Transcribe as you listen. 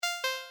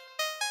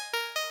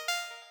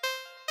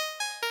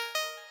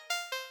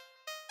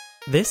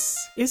This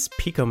is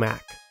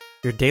PicoMac,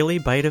 your daily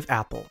bite of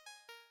Apple.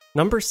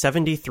 Number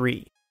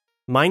 73,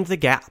 Mind the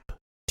Gap,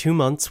 2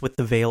 months with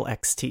the Veil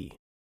XT.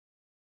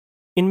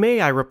 In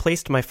May, I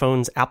replaced my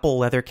phone's Apple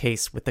leather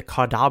case with the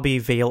Kaudabi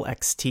Veil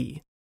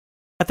XT.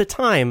 At the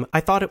time,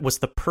 I thought it was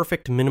the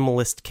perfect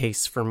minimalist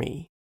case for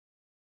me.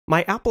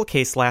 My Apple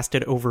case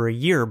lasted over a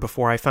year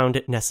before I found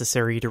it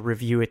necessary to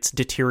review its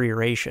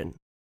deterioration.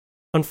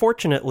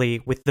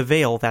 Unfortunately, with the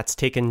Veil, that's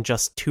taken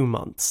just 2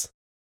 months.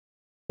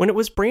 When it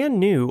was brand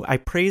new, I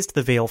praised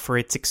the Veil for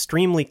its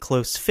extremely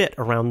close fit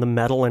around the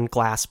metal and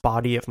glass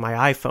body of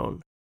my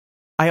iPhone.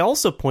 I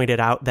also pointed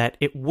out that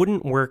it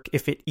wouldn't work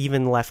if it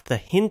even left the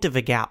hint of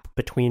a gap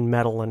between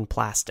metal and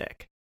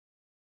plastic.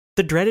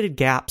 The dreaded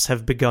gaps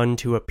have begun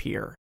to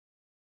appear.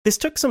 This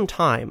took some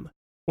time.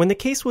 When the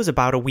case was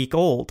about a week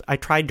old, I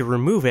tried to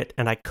remove it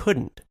and I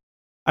couldn't.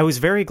 I was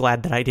very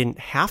glad that I didn't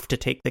have to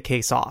take the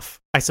case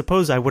off. I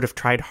suppose I would have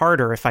tried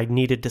harder if I'd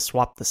needed to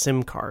swap the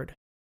SIM card.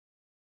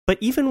 But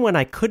even when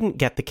I couldn't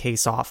get the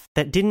case off,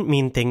 that didn't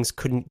mean things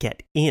couldn't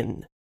get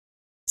in.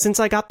 Since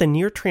I got the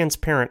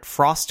near-transparent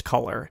frost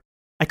color,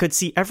 I could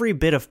see every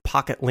bit of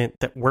pocket lint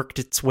that worked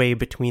its way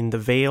between the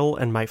Veil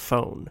and my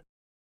phone.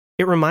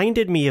 It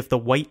reminded me of the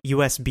white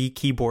USB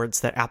keyboards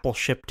that Apple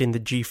shipped in the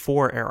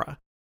G4 era,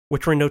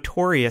 which were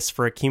notorious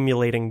for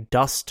accumulating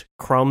dust,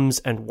 crumbs,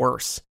 and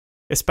worse,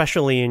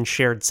 especially in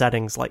shared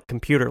settings like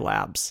computer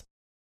labs.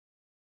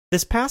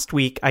 This past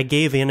week, I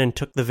gave in and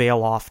took the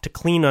Veil off to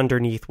clean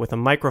underneath with a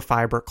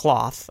microfiber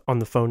cloth on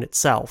the phone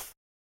itself,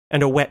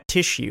 and a wet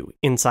tissue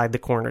inside the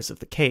corners of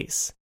the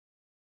case.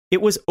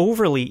 It was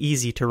overly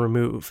easy to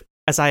remove,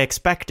 as I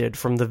expected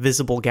from the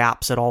visible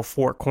gaps at all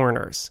 4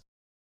 corners.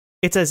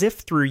 It's as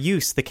if through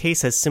use the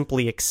case has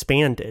simply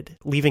expanded,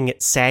 leaving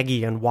it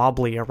saggy and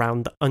wobbly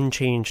around the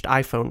unchanged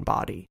iPhone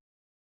body.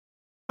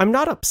 I'm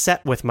not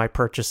upset with my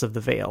purchase of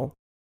the Veil.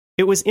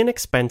 It was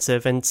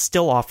inexpensive and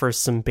still offers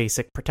some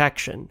basic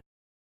protection.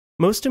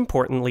 Most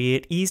importantly,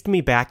 it eased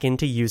me back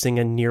into using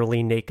a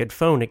nearly naked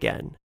phone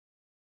again.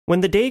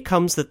 When the day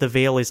comes that the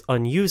Veil is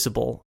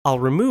unusable, I'll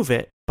remove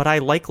it, but I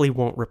likely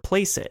won't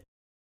replace it.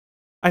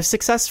 I've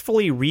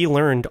successfully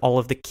relearned all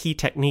of the key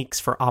techniques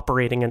for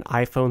operating an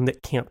iPhone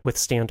that can't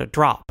withstand a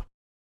drop.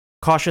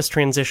 Cautious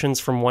transitions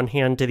from one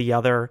hand to the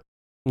other,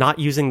 not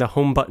using the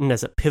home button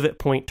as a pivot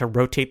point to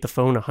rotate the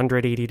phone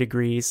 180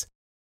 degrees,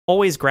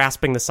 always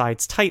grasping the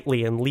sides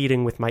tightly and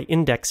leading with my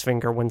index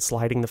finger when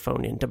sliding the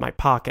phone into my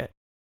pocket.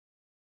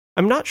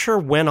 I'm not sure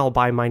when I'll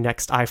buy my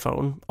next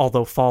iPhone,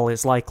 although fall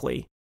is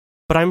likely,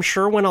 but I'm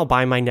sure when I'll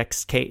buy my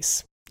next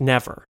case.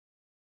 Never.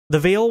 The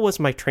Veil was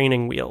my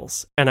training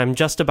wheels, and I'm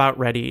just about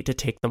ready to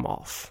take them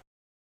off.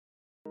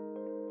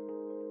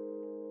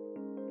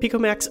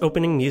 PicoMac's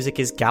opening music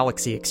is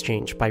Galaxy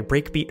Exchange by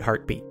Breakbeat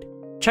Heartbeat.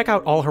 Check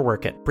out all her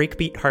work at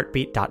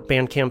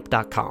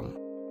breakbeatheartbeat.bandcamp.com.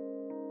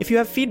 If you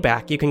have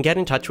feedback, you can get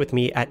in touch with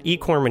me at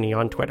ecormany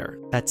on Twitter.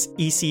 That's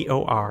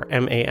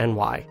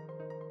ECORMANY.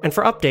 And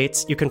for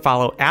updates, you can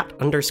follow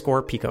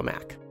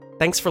 @_PicoMac.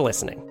 Thanks for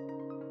listening.